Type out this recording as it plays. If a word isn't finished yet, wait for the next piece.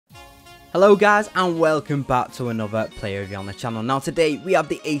Hello guys and welcome back to another player review on the channel. Now today we have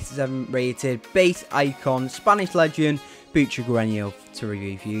the 87 rated base icon Spanish legend Butragueno to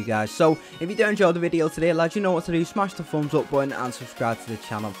review for you guys. So if you do enjoy the video today lads, you know what to do. Smash the thumbs up button and subscribe to the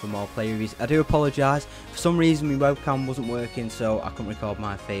channel for more player reviews. I do apologise, for some reason my webcam wasn't working so I couldn't record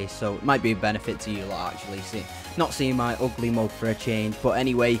my face, so it might be a benefit to you lot actually not seeing my ugly mug for a change. But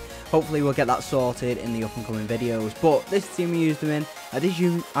anyway, hopefully we'll get that sorted in the up and coming videos. But this team we used him in, I did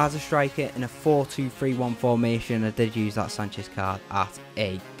use as a striker in a 4-2-3-1 formation. I did use that Sanchez card at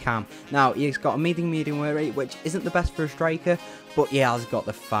a cam. Now he's got a medium wear rate, which isn't the best for a striker, but he has got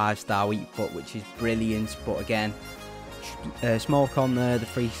the 5-star weak foot, which is brilliant. But again, small con there, the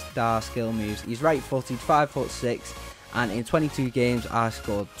 3-star skill moves. He's right footed, 5'6", and in 22 games I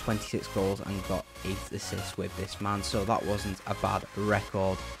scored 26 goals and got 8 assists with this man, so that wasn't a bad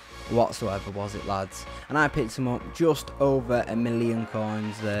record whatsoever, was it lads? And I picked him up just over 1 million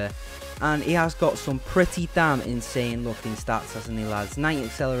coins there, and he has got some pretty damn insane looking stats, hasn't he lads? 90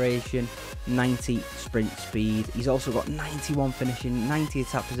 acceleration, 90 sprint speed, he's also got 91 finishing, 90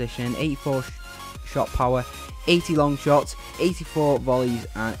 attack position, 84 shot power, 80 long shots, 84 volleys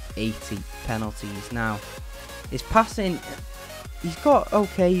and 80 penalties. Now his passing, he's got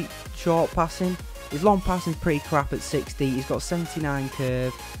okay short passing. His long passing is pretty crap at 60. He's got 79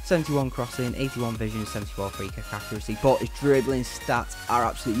 curve, 71 crossing, 81 vision, 74 free kick accuracy. But his dribbling stats are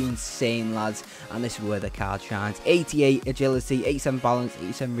absolutely insane, lads. And this is where the card shines. 88 agility, 87 balance,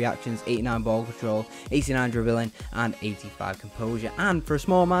 87 reactions, 89 ball control, 89 dribbling, and 85 composure. And for a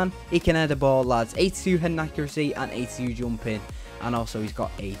small man, he can head a ball, lads. 82 heading accuracy and 82 jumping. And also he's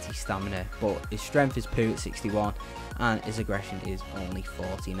got 80 stamina, but his strength is poo at 61 and his aggression is only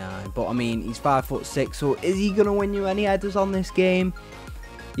 49. But I mean, he's 5'6", so is he going to win you any headers on this game?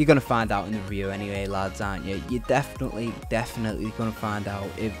 You're going to find out in the review anyway lads, aren't you? You're definitely going to find out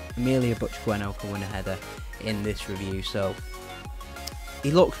if Emilio Butragueno can win a header in this review. So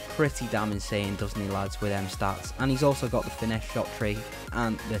he looks pretty damn insane, doesn't he lads, with them stats. And he's also got the finesse shot trait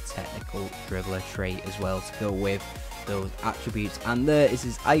and the technical dribbler trait as well to go with those attributes. And there is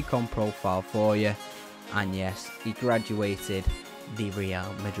his icon profile for you. And yes, he graduated the Real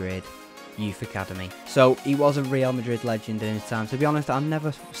Madrid Youth Academy. So he was a Real Madrid legend in his time. To be honest, I've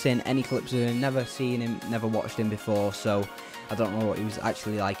never seen any clips of him, never seen him, never watched him before, so I don't know what he was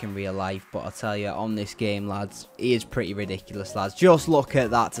actually like in real life. But I'll tell you, on this game lads, he is pretty ridiculous lads. Just look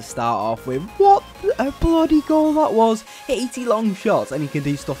at that to start off with. What a bloody goal that was. 80 long shots and he can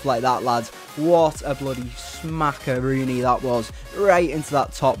do stuff like that lads. What a bloody smackaroonie that was, right into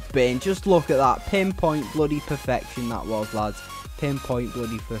that top bin. Just look at that, pinpoint bloody perfection that was lads. Pinpoint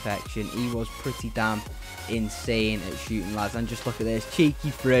bloody perfection. He was pretty damn insane at shooting lads. And just look at this, cheeky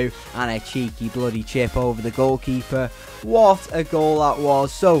through and a cheeky bloody chip over the goalkeeper. What a goal that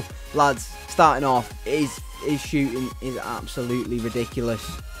was. So lads, starting off, his shooting is absolutely ridiculous.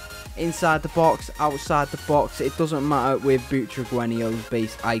 Inside the box, outside the box, it doesn't matter with Butragueno's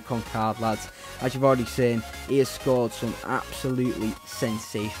base icon card lads. As you've already seen, he has scored some absolutely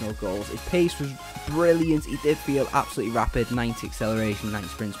sensational goals. His pace was brilliant, he did feel absolutely rapid, 90 acceleration, 90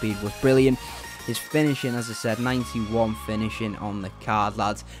 sprint speed was brilliant. His finishing, as I said, 91 finishing on the card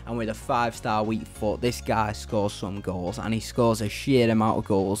lads, and with a 5-star weak foot, this guy scores some goals, and he scores a sheer amount of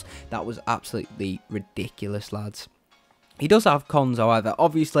goals that was absolutely ridiculous lads. He does have cons, however.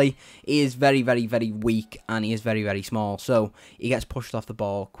 Obviously, he is very weak and he is very small, so he gets pushed off the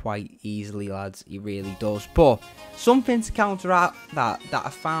ball quite easily, lads. He really does. But something to counteract that I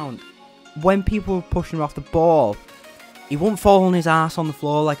found, when people were pushing him off the ball, he wouldn't fall on his ass on the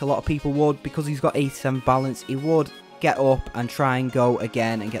floor like a lot of people would, because he's got 87 balance. He would get up and try and go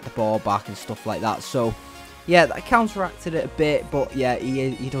again and get the ball back and stuff like that. So yeah, that counteracted it a bit, but yeah,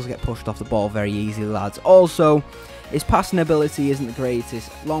 he does get pushed off the ball very easily, lads. Also, his passing ability isn't the greatest.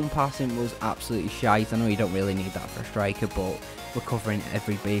 Long passing was absolutely shite. I know you don't really need that for a striker, but we're covering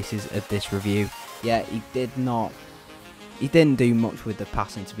every basis of this review. Yeah, he didn't do much with the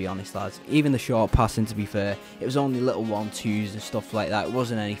passing, to be honest, lads. Even the short passing, to be fair, it was only little 1-2s and stuff like that. It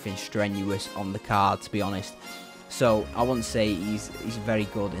wasn't anything strenuous on the card, to be honest. So I wouldn't say he's very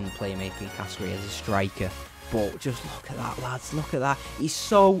good in the playmaking category as a striker. But just look at that, lads. Look at that. He's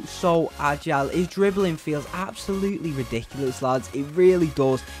so agile. His dribbling feels absolutely ridiculous, lads. It really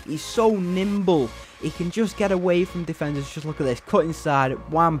does. He's so nimble. He can just get away from defenders. Just look at this. Cut inside.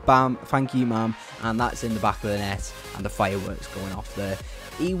 Wham, bam. Thank you, ma'am. And that's in the back of the net. And the fireworks going off there.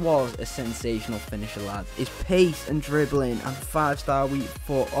 He was a sensational finisher, lads. His pace and dribbling and 5-star weak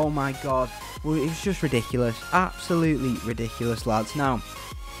foot. Oh, my God. Well, it was just ridiculous. Absolutely ridiculous, lads. Now,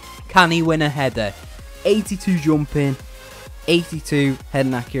 can he win a header? 82 jumping, 82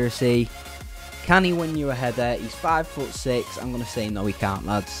 heading accuracy. Can he win you a header? He's 5'6". I'm going to say no, he can't,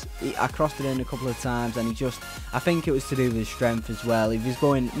 lads. I crossed it in a couple of times, and I think it was to do with his strength as well. If he's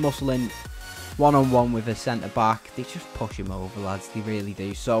going muscling one-on-one with a centre-back, they just push him over, lads. They really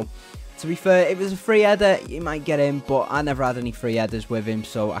do. So, to be fair, if it was a free header, he might get in, but I never had any free headers with him,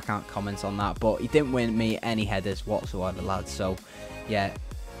 so I can't comment on that. But he didn't win me any headers whatsoever, lads. So, yeah.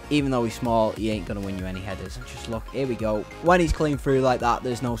 Even though he's small, he ain't going to win you any headers. And just look, here we go. When he's clean through like that,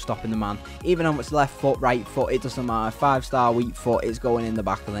 there's no stopping the man. Even on his left foot, right foot, it doesn't matter. 5-star weak foot, it's going in the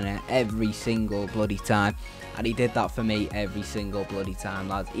back of the net every single bloody time. And he did that for me every single bloody time,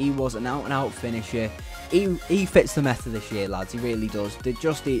 lads. He was an out-and-out finisher. He fits the meta this year, lads. He really does.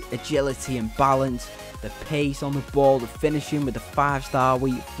 Just the agility and balance, the pace on the ball, the finishing with the 5-star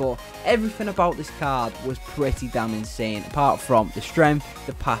weak foot. Everything about this card was pretty damn insane, apart from the strength,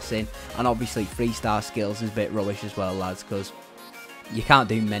 the passing, and obviously 3-star skills is a bit rubbish as well, lads, because you can't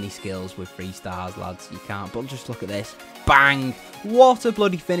do many skills with 3 stars, lads. You can't. But just look at this. Bang! What a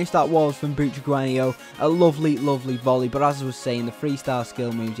bloody finish that was from Butragueno. A lovely, lovely volley. But as I was saying, the 3-star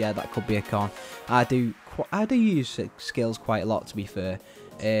skill moves, yeah, that could be a con. I do use skills quite a lot, to be fair.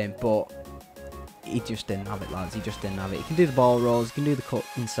 But he just didn't have it, lads. He just didn't have it. He can do the ball rolls. He can do the cut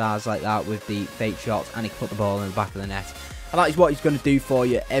insides like that with the fake shots. And he can put the ball in the back of the net. And that is what he's going to do for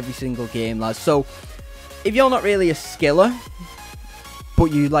you every single game, lads. So, if you're not really a skiller, but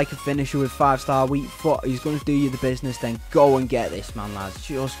you like a finisher with 5-star weak foot, he's going to do you the business, then go and get this man, lads.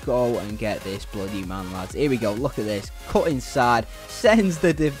 Just go and get this bloody man, lads. Here we go. Look at this. Cut inside. Sends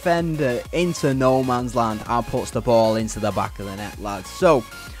the defender into no man's land and puts the ball into the back of the net, lads. So,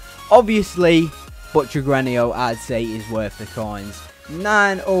 obviously, Butragueno, I'd say, is worth the coins.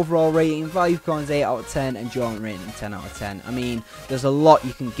 9 overall rating, value coins 8 out of 10, and enjoyment rating 10 out of 10. I mean, there's a lot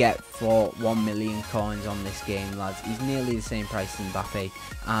you can get for 1 million coins on this game, lads. He's nearly the same price as Mbappe,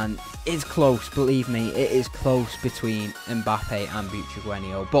 and it's close, believe me, it is close between Mbappe and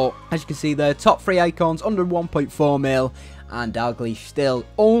Butragueno. But as you can see there, top 3 icons under 1.4 mil. And Dalglish still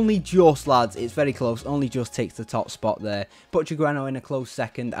only just, lads, it's very close, only just takes the top spot there. Butragueno in a close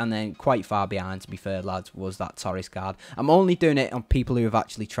second, and then quite far behind, to be fair, lads, was that Torres card. I'm only doing it on people who have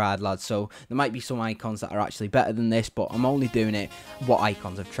actually tried, lads, so there might be some icons that are actually better than this, but I'm only doing it what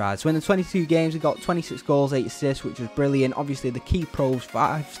icons have tried. So in the 22 games, we got 26 goals, 8 assists, which was brilliant. Obviously, the key pros,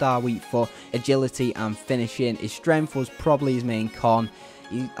 5-star weak foot, agility and finishing. His strength was probably his main con.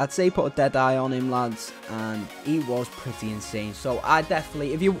 I'd say put a dead eye on him, lads, and he was pretty insane. So I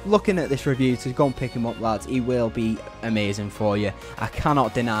definitely, if you're looking at this review, to go and pick him up, lads, he will be amazing for you. I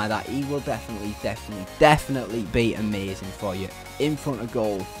cannot deny that. He will definitely be amazing for you. In front of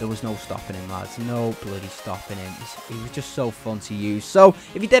goal, there was no stopping him, lads. No bloody stopping him. He was just so fun to use. So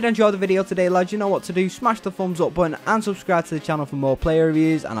if you did enjoy the video today, lads, you know what to do. Smash the thumbs up button and subscribe to the channel for more player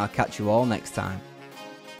reviews, and I'll catch you all next time.